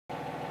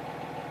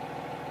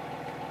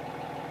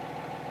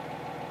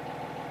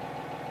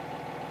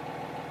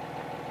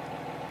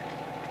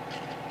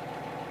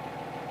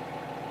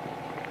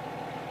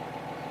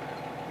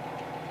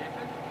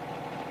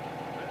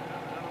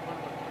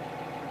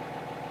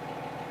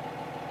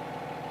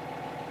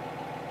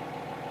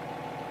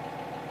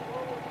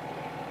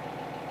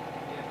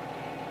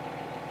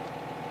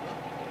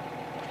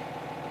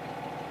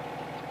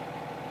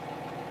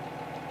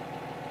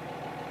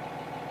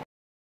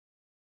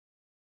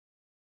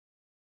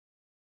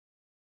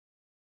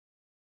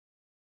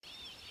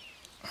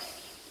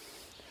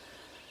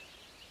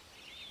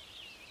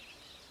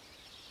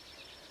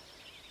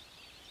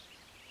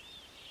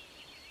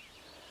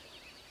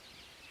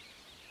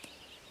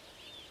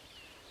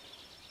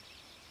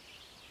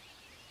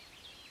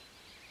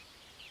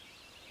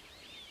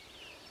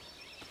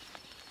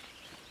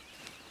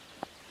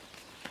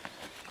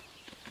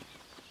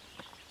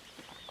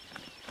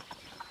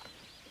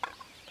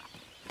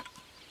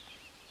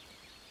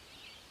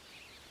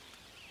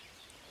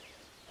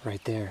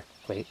Right there.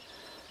 Wait.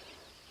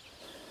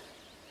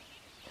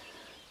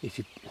 If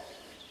you...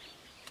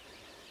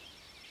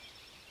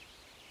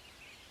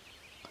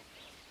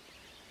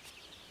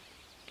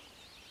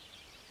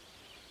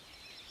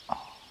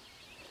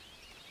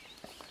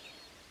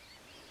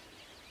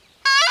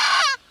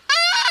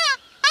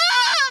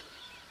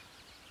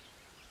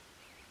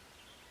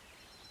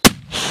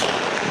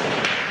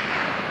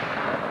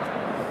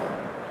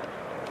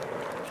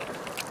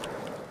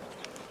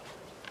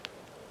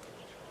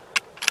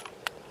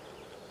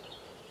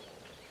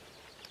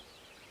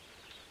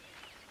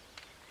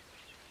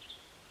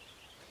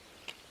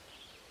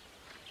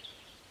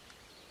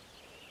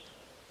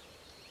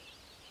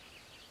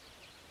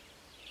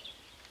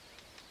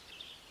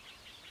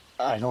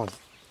 I don't...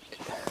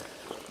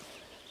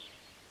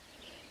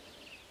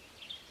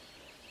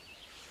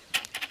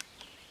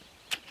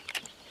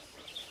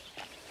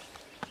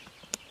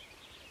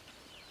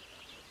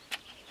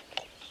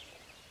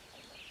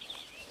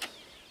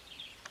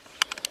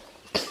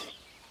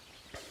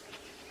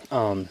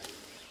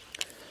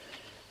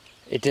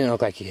 It didn't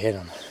look like you hit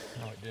him.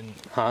 No, it didn't.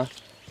 Huh?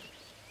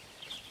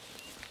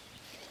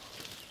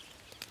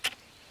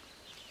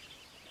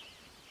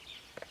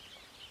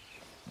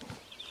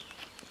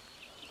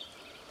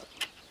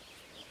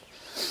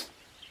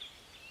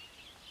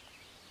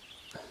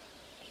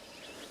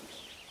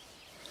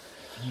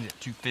 He was at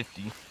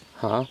 250.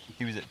 Huh?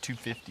 He was at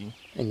 250.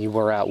 And you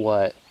were at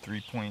what?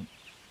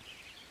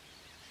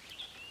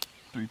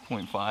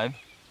 3.5.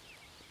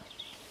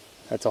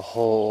 That's a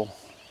whole...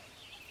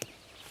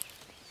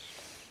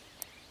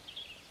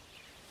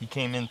 He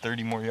came in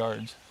 30 more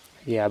yards.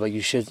 Yeah, but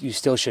you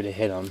still should have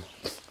hit him.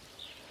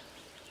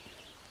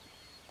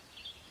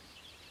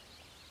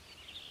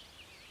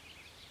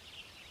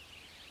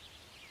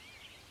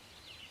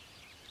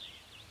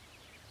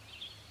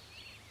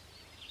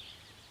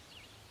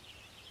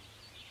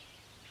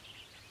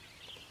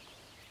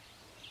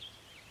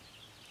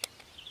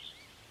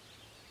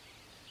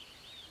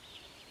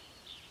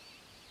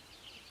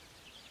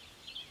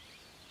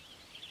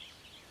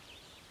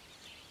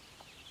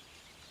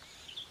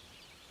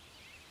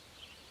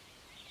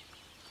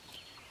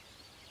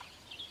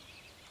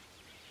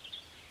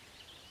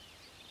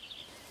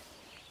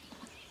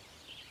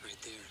 Right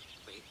there.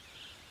 Wait.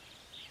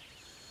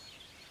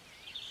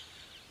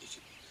 If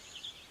you...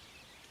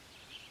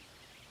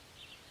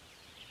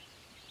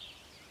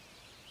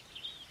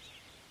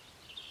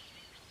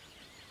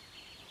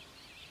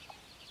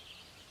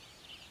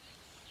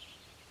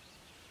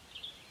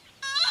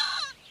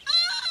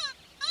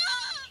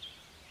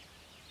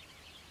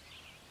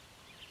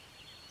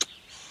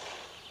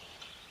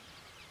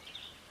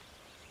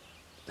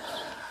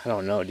 I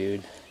don't know,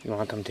 dude. You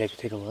want to come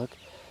take a look?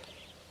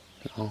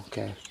 No?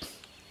 Okay.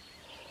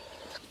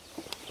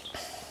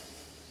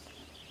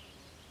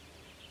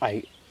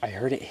 I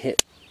heard it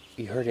hit.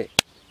 You heard it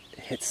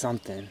hit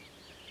something.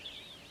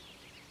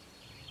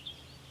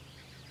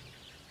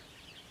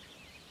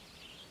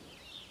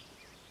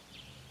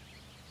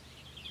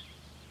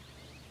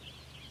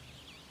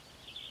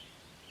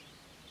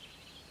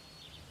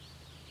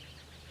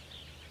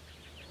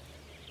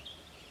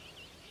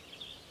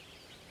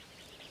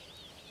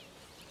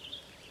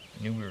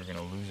 Knew we were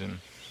gonna lose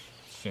him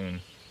soon.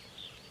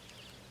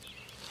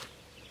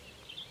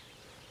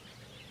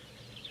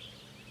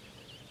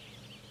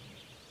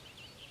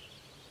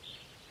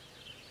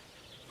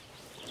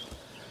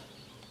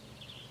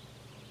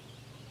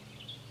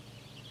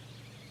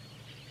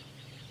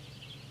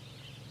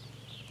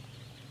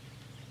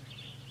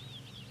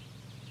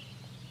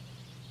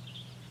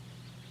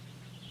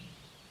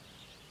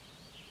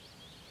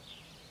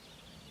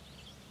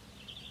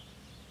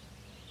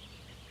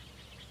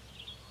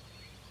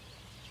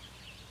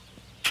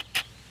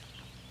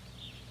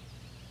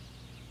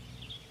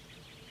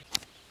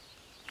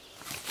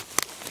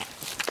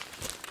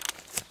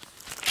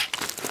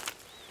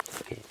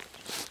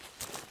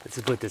 Let's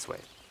put it this way.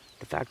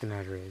 The fact of the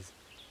matter is,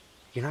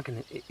 you're not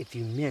gonna, if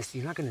you miss,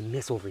 you're not gonna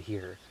miss over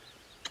here.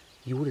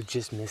 You would have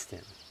just missed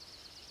him.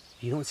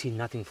 You don't see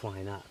nothing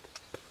flying up.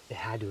 It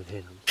had to have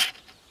hit him.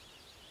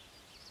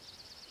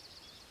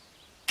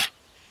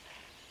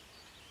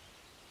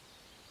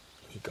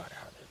 He got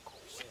out of there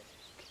quick.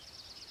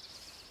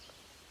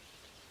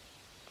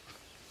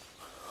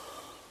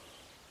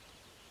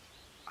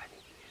 I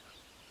think you hit him.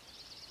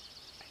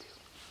 I do.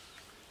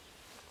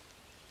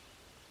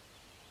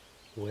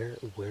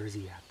 Where is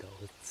he at though?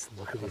 Let's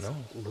look at his.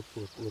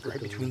 Look Right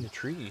at between the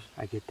trees.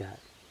 I get that.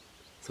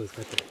 So he's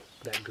got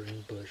that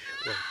green bush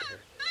right there.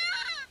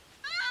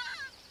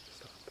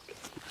 Stop. Okay.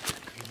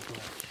 That green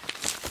bush.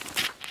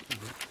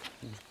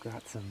 He's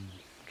got some.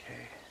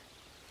 Okay.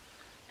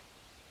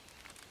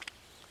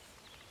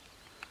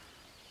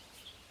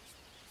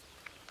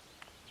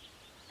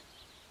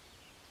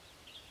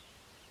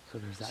 So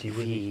there's that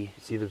V.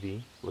 See the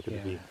V? Look at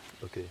Yeah. the V.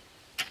 Okay.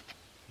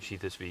 You see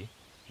this V?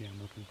 Yeah,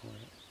 I'm looking for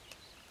it.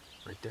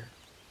 Right there.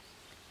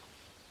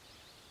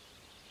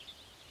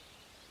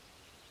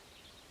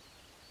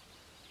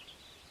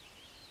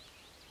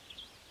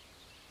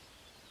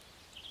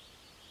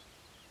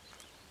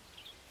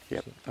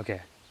 Yep.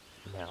 Okay.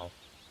 Now.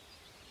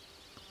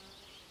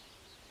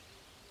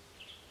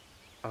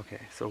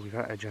 Okay, so we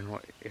got a general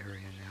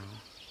area now.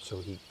 So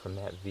he, from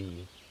that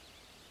V,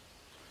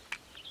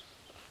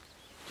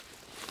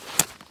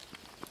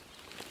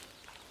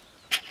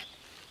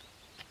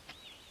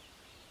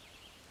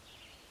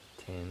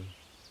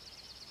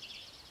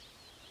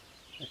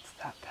 It's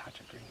that patch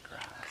of green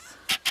grass.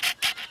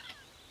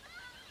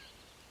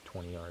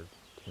 20 yards,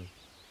 10.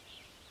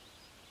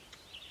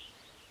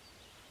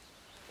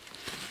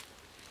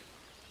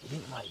 You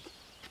didn't like.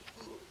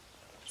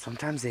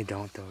 Sometimes they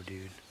don't though,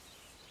 dude.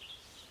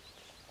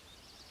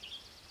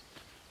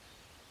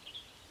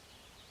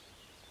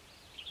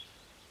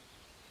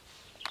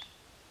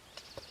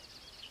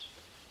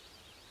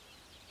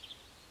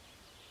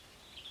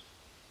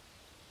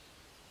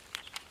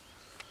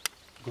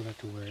 Go back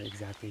to where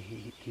exactly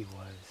he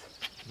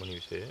was. When you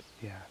say it?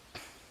 Yeah.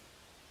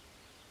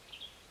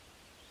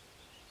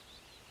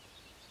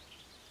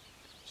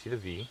 See the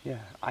V? Yeah,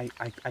 I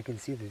can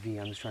see the V.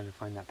 I'm just trying to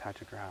find that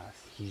patch of grass.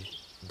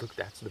 Look,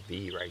 that's the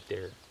V right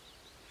there.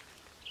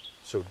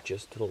 So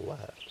just to the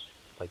left.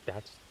 Like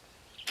that's.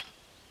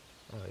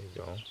 Oh, there you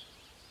go.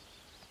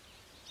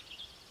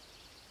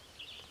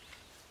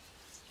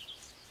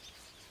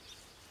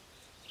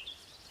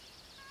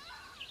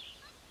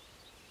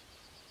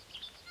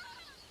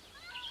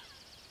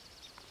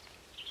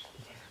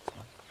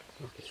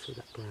 Okay, so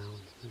that brown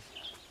is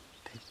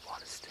big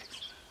lot of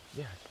sticks.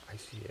 Yeah, I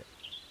see it.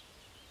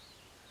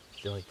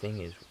 The only thing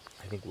is,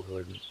 I think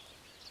Willard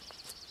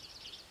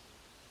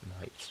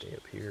might stay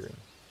up here. And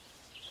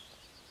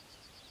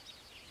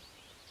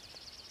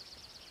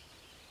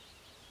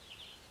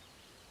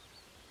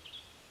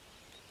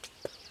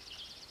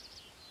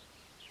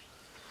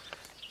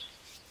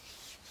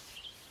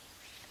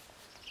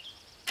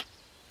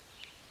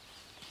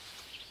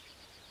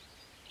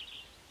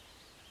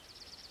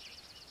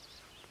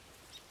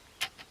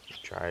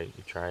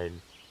you tried,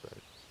 but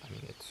I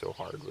mean, it's so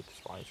hard with the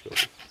spine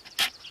shoulder.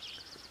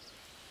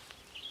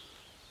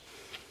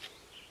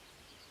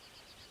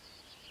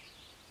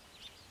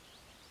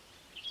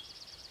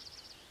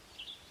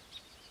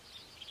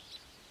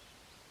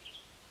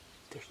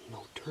 There's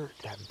no dirt.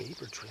 That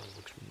vapor trail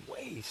looks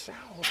way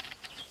south.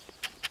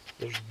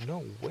 There's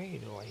no way,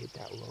 though, I hit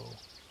that low.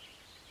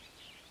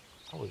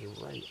 I was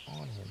right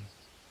on him.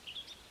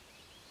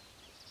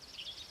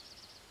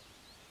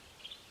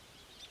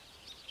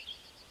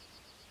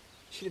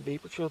 See the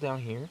vapor trail down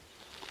here?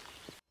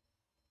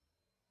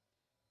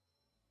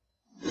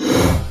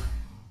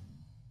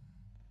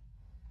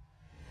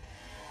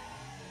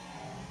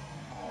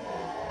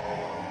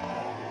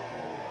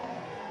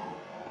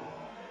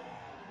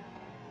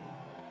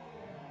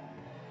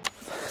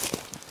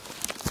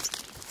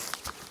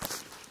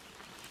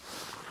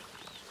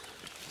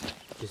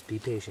 Just be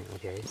patient,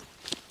 okay?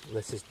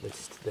 Let's just be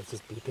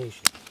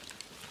patient.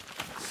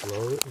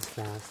 Slow is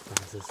fast,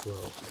 fast is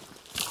slow.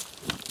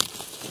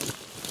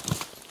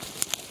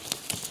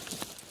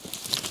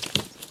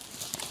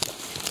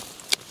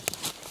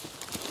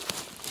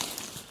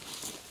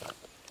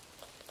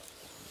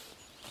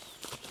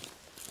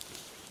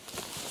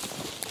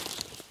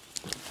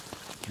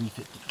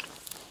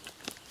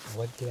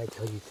 What did I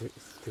tell you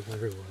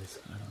 300 was?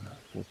 I don't know.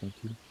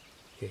 4.2?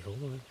 Okay,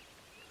 hold on.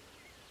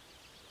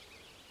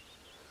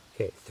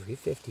 Okay,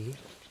 350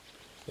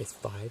 is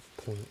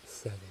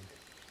 5.7.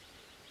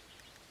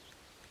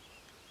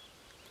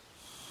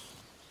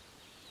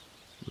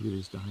 Look at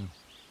this dial.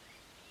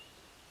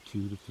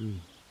 2 to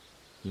 3.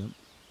 Yep.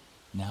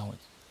 Now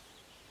it's.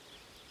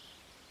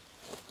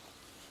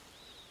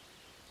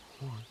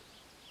 Hold on.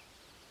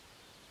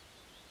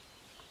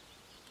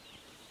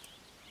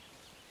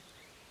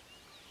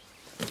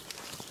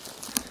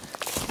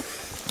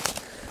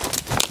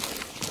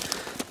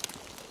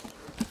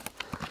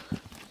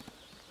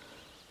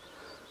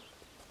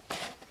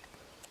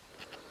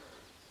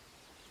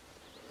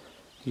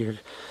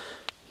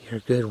 You're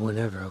good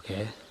whenever,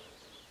 okay?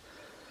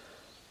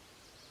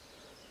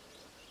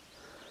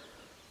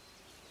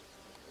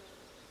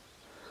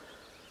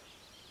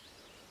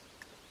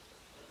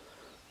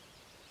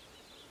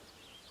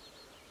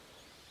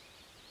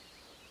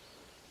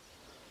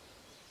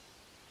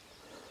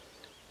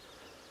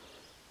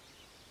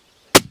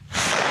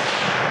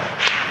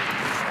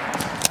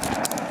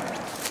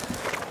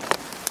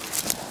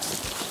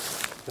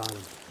 Got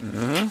him.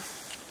 Mm-hmm.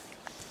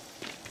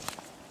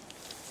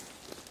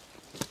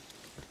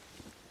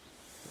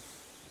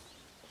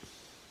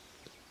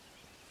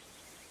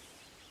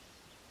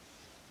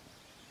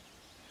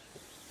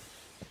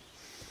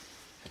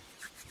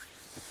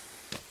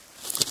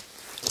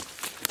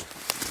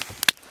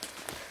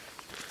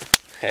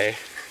 Hey.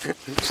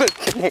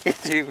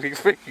 Dude, we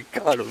freaking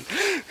got him.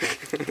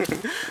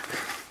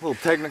 Little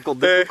technical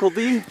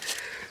difficulty.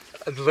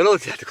 A little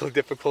technical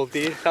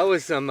difficulty. That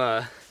was some,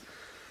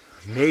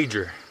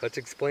 Major. let's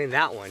explain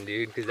that one,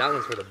 dude, because that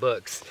one's for the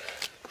books.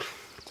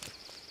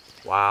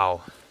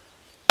 Wow.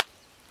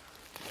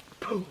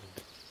 Boom.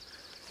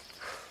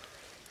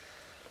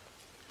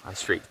 I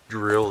straight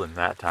drilled him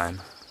that time.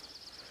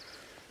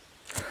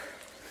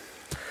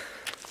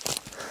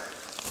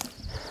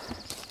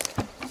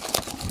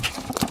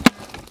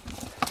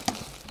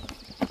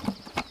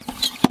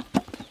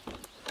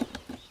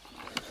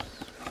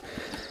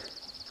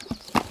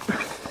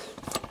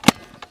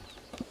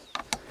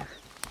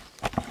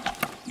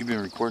 You've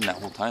been recording that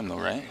whole time though,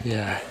 right?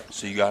 Yeah.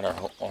 So you got our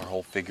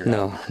whole figure out?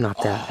 No, not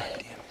that. Oh,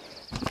 damn.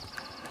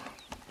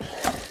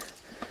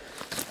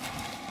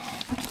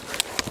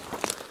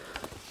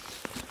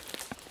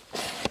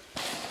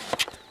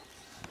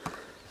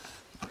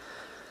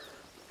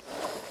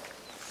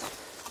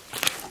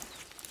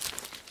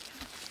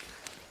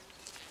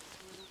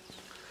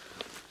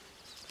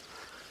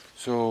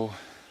 So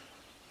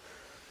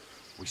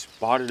we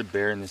spotted a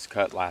bear in this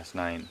cut last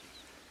night,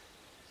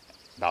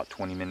 about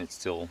 20 minutes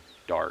till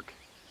dark.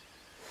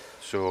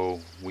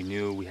 So we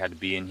knew we had to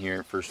be in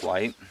here at first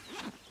light.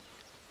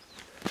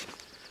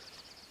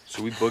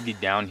 So we boogied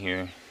down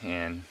here,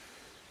 and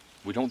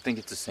we don't think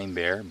it's the same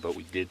bear, but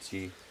we did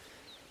see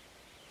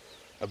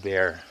a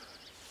bear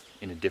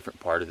in a different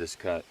part of this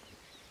cut.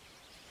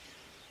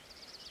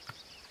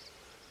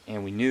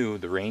 And we knew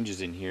the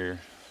ranges in here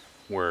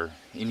were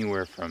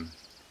anywhere from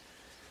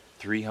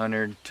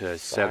 300 to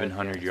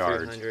 700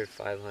 yards. 300,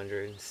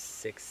 500,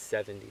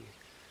 670.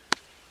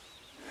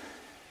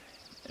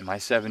 And my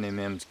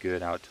 7mm's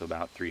good out to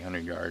about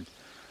 300 yards.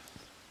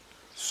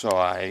 So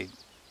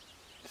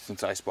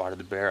since I spotted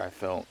the bear, I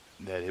felt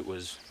that it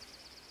was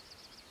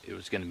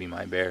going to be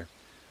my bear.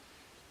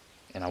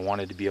 And I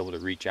wanted to be able to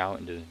reach out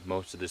into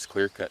most of this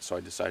clear cut, so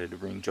I decided to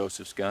bring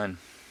Joseph's gun.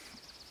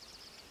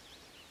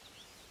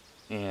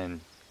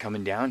 And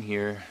coming down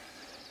here,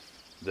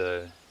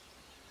 the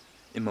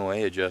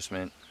MOA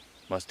adjustment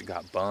must have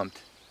got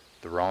bumped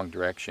the wrong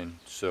direction,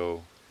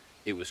 so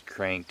it was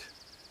cranked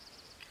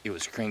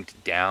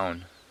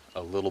down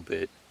a little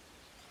bit,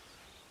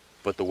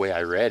 but the way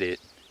I read it,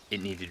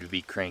 it needed to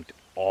be cranked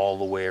all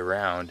the way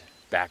around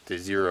back to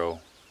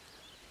zero,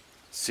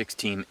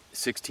 16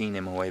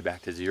 MOA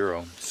back to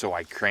zero. So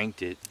I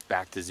cranked it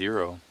back to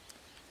zero,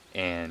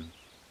 and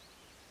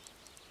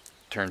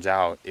turns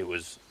out it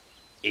was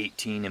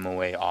 18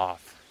 MOA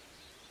off.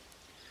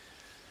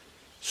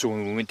 So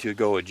when we went to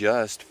go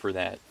adjust for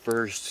that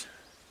first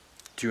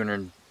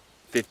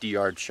 250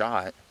 yard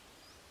shot,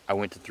 I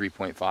went to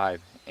 3.5,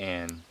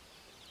 and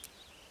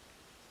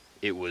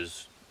it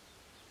was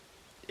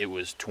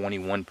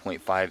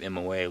 21.5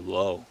 MOA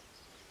low.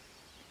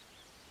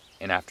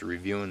 And after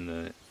reviewing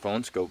the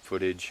phone scope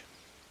footage,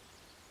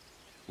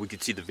 we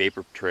could see the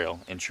vapor trail,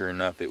 and sure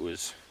enough, it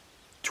was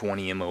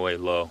 20 MOA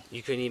low.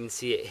 You couldn't even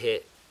see it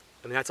hit.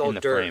 I mean, that's all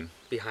dirt frame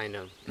behind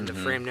them, and the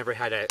frame never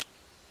had a.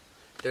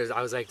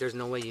 I was like, there's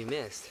no way you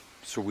missed.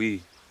 So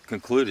we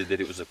concluded that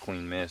it was a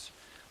clean miss.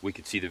 We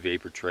could see the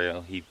vapor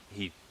trail. He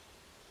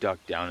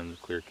ducked down in the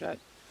clear cut.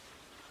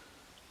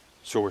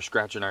 So we're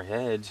scratching our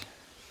heads,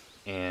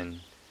 and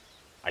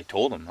I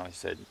told him, I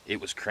said,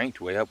 it was cranked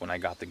way up when I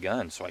got the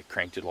gun, so I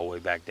cranked it all the way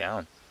back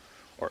down,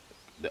 or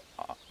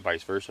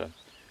vice versa.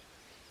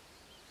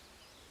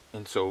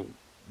 And so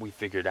we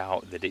figured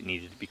out that it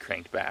needed to be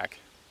cranked back,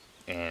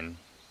 and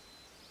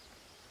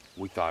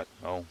we thought,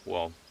 oh,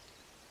 well,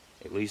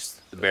 at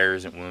least the bear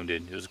isn't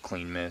wounded. It was a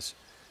clean miss.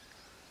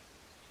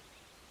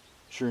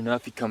 Sure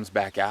enough, he comes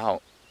back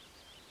out.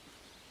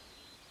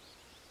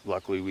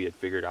 Luckily, we had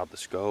figured out the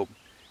scope,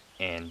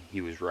 and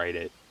he was right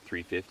at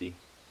 350.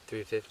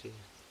 350.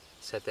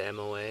 Set the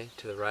MOA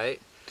to the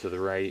right. To the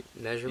right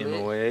Measurement.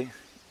 MOA,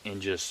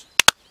 and just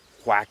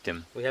whacked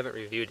him. We haven't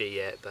reviewed it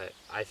yet, but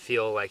I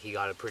feel like he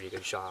got a pretty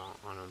good shot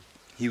on him.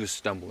 He was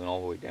stumbling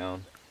all the way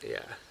down. Yeah.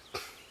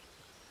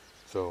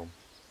 So.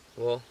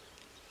 Well,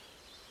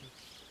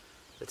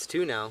 that's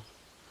 2 now.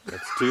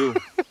 That's 2.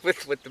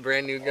 with the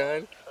brand new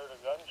gun. Heard a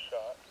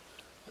gunshot.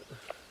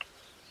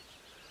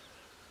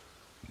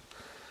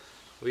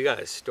 We got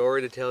a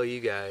story to tell you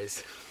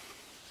guys.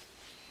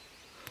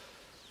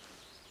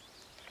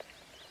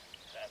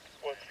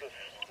 What's the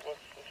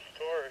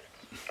story?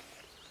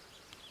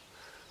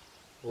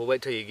 We'll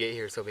wait till you get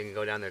here so we can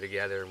go down there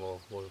together, and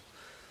we'll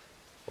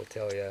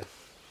tell you.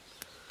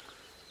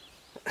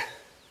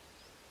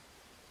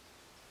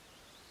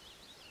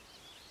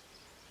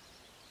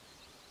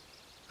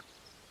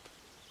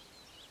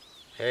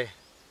 Hey,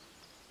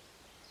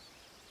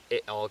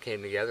 it all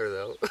came together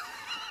though.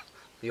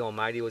 The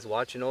Almighty was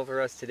watching over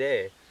us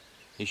today.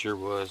 He sure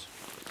was.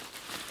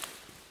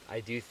 I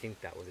do think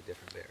that was a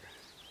different bear.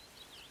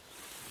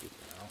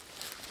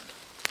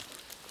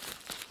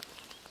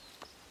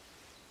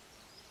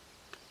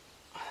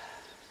 I'm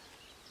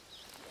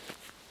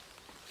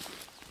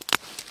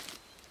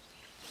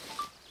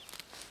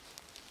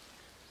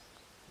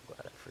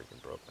glad I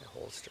freaking broke my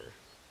holster.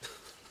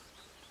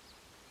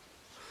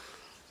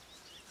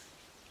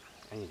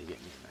 I need to get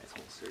me a nice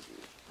holster, dude.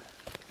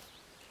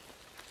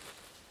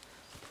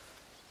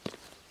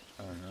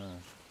 Oh no.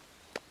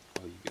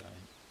 Oh, you got it.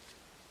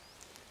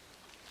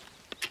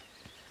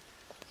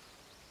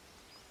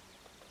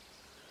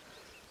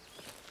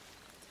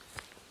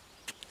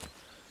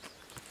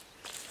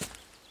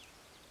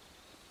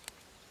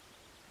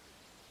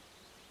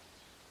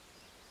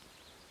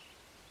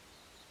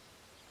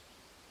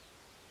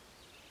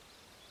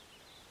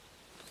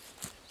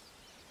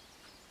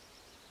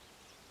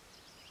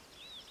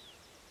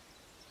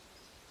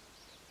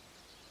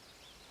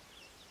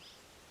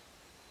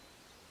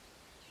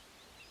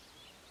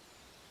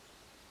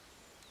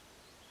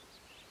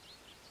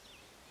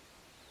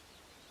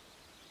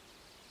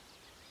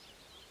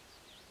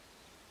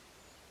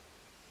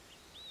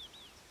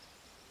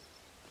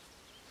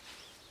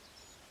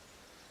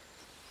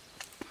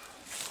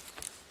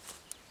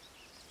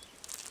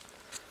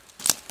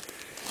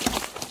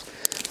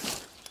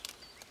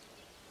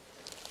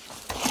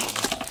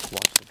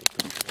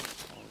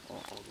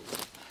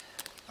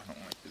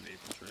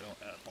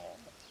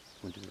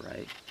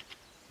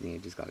 think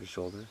it just got his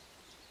shoulder?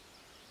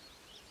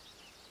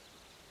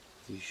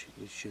 You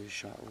should have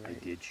shot right.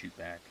 I did shoot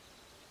back.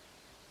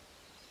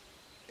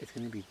 It's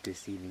gonna be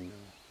deceiving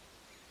though.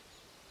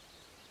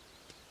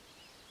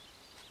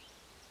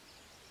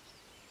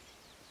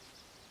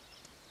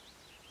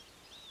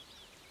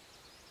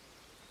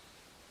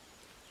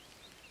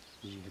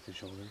 Did you hit the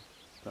shoulder?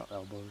 The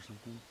elbow or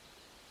something?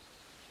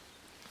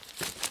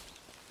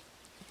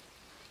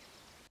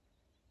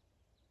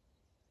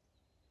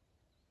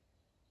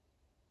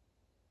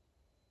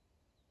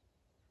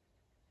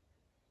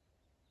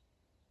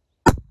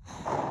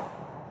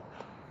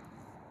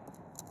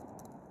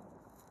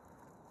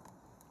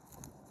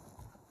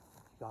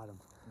 Got him.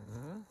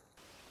 Mm-hmm.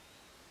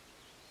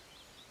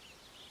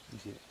 You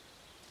see it?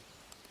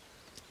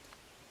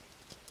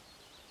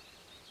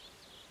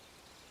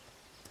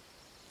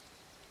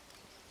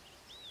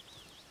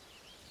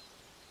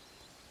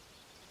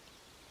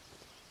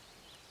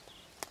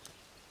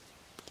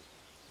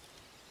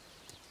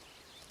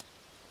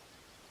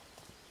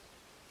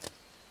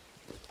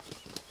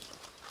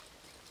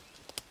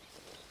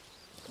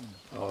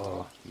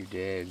 Oh, you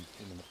did.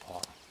 In the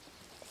paw.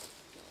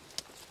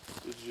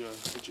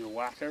 Did you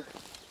whack her?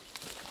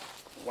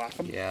 Whack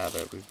him? Yeah,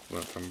 but we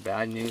went from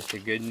bad news to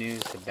good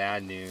news to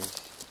bad news.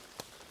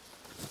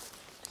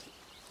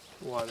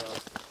 What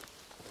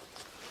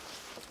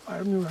I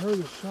haven't even heard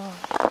the shot.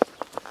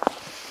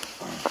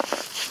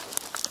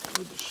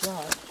 Heard the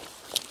shot.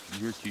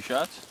 You heard 2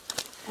 shots?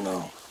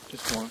 No,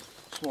 just one.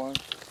 Just one.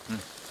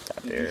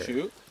 That Did bear, you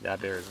shoot?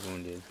 That bear is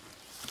wounded.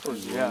 Where'd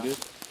he wounded?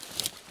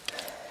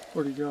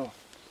 Where'd he go?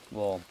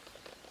 Well,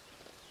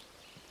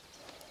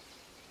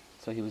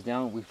 so he was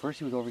down. First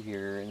he was over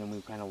here, and then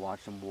we kind of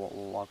watched him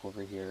walk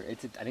over here. I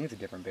think it's a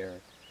different bear.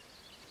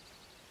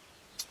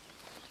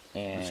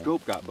 And The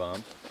scope got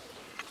bumped,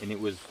 and it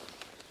was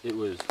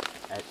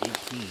at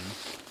 18.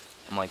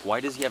 I'm like, why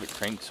does he have it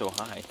cranked so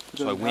high?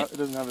 So I went. It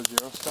doesn't have a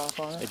 0 stop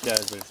on it? it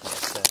does, but it's not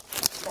set.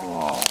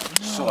 Oh,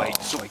 no.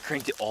 So I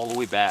cranked it all the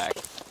way back.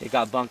 It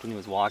got bumped when he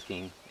was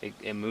walking.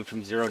 It moved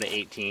from 0 to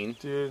 18.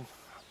 Dude,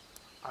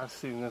 I've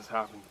seen this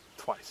happen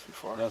twice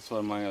before. That's why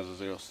mine has a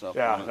 0 stop.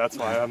 Yeah, on it. that's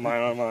why I have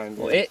mine on mine.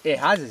 Well, it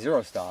has a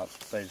 0 stop,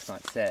 but it's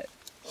not set.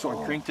 So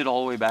I cranked it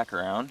all the way back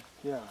around,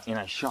 Yeah. and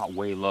I shot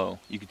way low.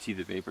 You could see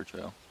the vapor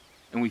trail.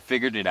 And we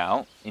figured it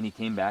out, and he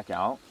came back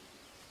out,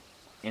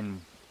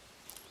 and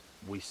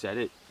we set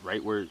it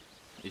right where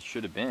it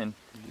should have been.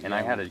 And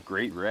I had a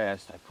great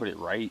rest. I put it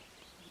right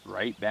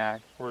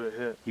back. Where'd it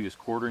hit? He was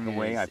quartering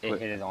away. I It put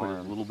hit his it a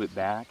arm. little bit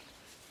back,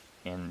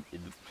 and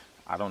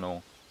I don't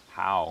know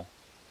how.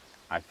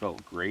 I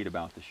felt great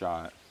about the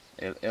shot.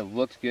 It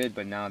looked good,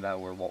 but now that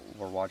we're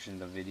watching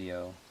the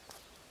video,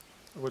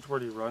 Which where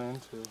do you run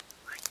into?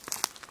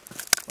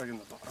 Like on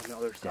the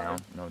other side? Down,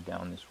 no,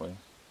 down this way.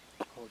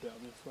 Oh, down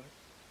this way.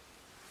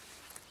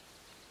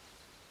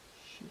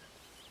 Shit.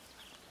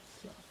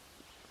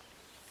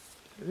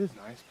 It is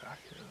nice back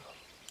here though.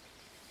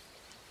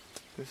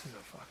 This is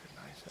a fucking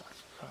nice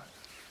ass cut.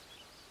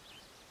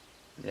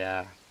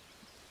 yeah,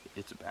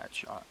 It's a bad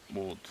shot.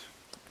 Well, it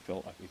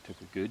felt like we took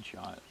a good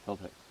shot. It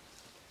felt like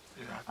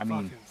Dude, that I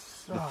mean, fucking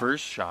the sucks.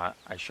 first shot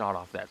I shot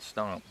off that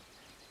stump,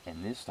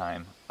 and this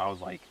time I was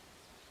like,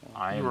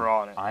 You were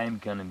on it. I am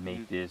gonna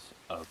make this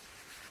a.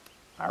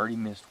 I already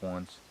missed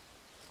once.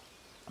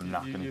 I'm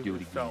not gonna do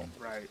it felt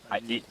again.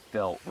 right. It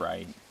felt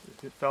right.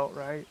 If it felt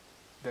right,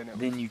 then it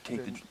Then was, you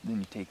take the yeah,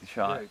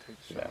 shot. you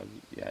take the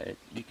shot.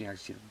 you can actually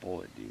see the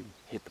bullet, dude.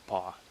 Hit the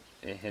paw.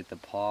 It hit the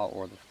paw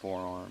or the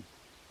forearm.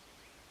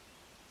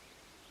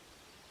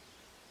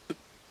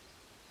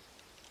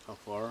 How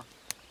far?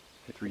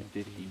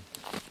 350.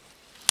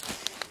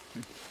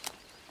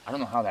 I don't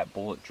know how that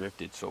bullet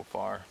drifted so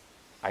far.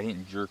 I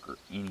didn't jerk or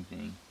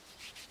anything.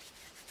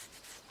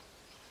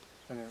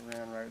 And it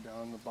ran right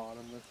down the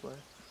bottom this way.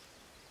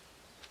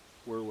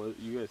 Where was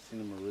you guys seen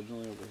him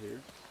originally over here?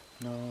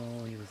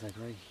 No, he was like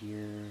right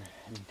here,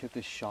 and he took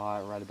the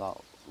shot right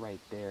about right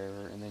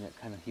there, and then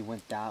he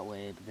went that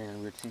way, but then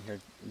we were sitting here,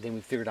 then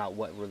we figured out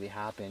what really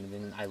happened, and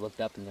then I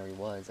looked up and there he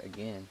was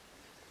again.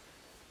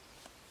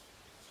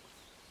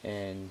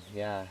 And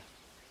yeah,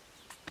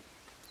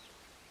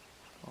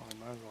 Oh, I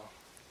might as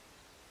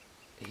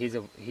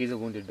well. he's a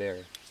wounded bear,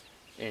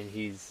 and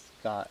he's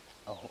got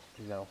a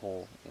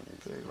hole in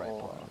his Big right hole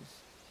paw. in his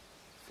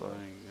So foot.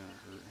 I ain't gonna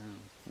hurt him.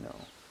 No.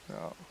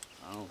 No.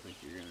 I don't think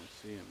you're gonna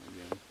see him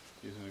again.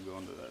 He's gonna go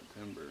into that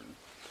timber. And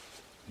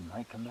He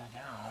might come back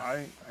out.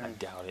 I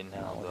doubt it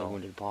No, now, with a though.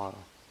 wounded paw.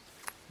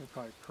 he'd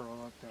probably curl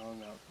up down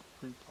that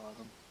creek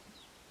bottom.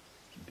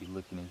 Be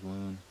licking his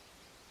wound.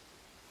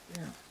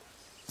 Yeah.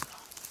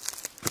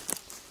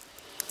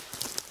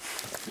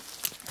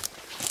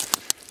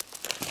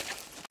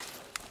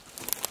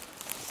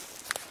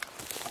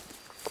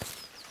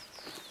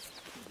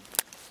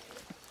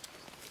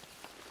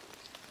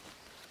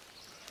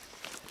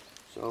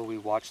 So we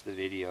watched the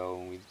video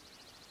and we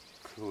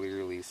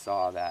clearly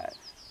saw that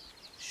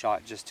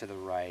shot just to the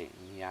right,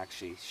 and he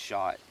actually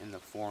shot in the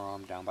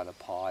forearm down by the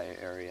paw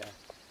area,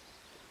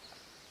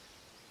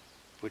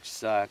 which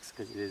sucks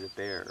because it is a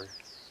bear.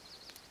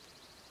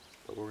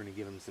 we're gonna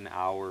give him some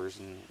hours,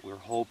 and we're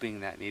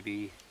hoping that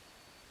maybe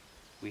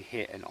we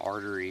hit an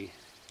artery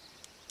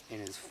in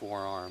his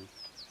forearm.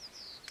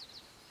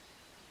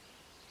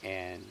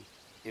 And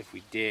if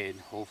we did,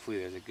 hopefully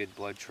there's a good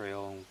blood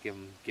trail, and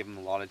give him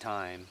a lot of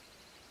time.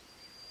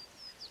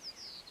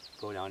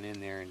 Go down in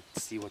there and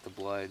see what the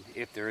blood,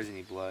 if there is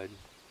any blood,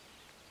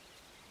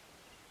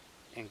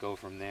 and go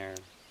from there.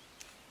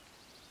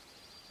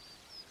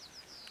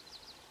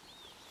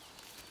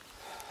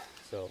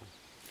 So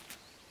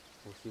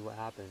we'll see what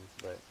happens,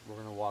 but we're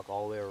gonna walk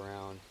all the way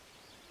around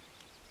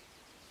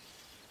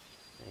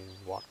and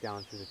walk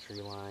down through the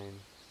tree line.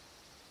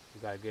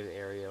 We've got a good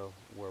area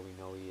where we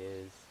know he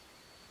is,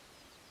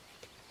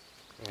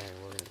 and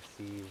we're gonna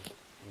see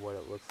what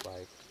it looks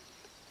like.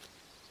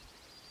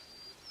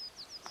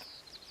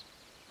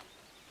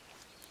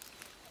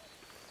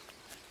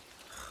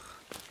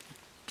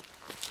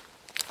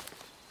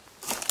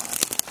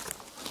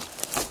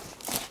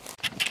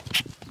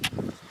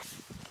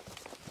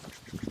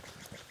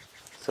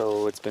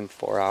 So it's been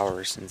 4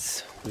 hours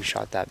since we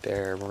shot that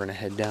bear. We're gonna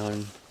head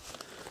down,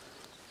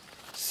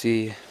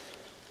 see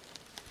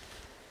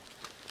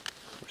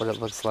what it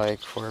looks like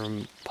for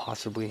him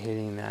possibly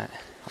hitting that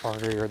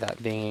artery or that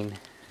vein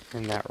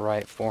in that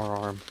right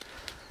forearm.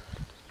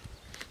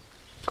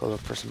 Go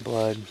look for some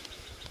blood.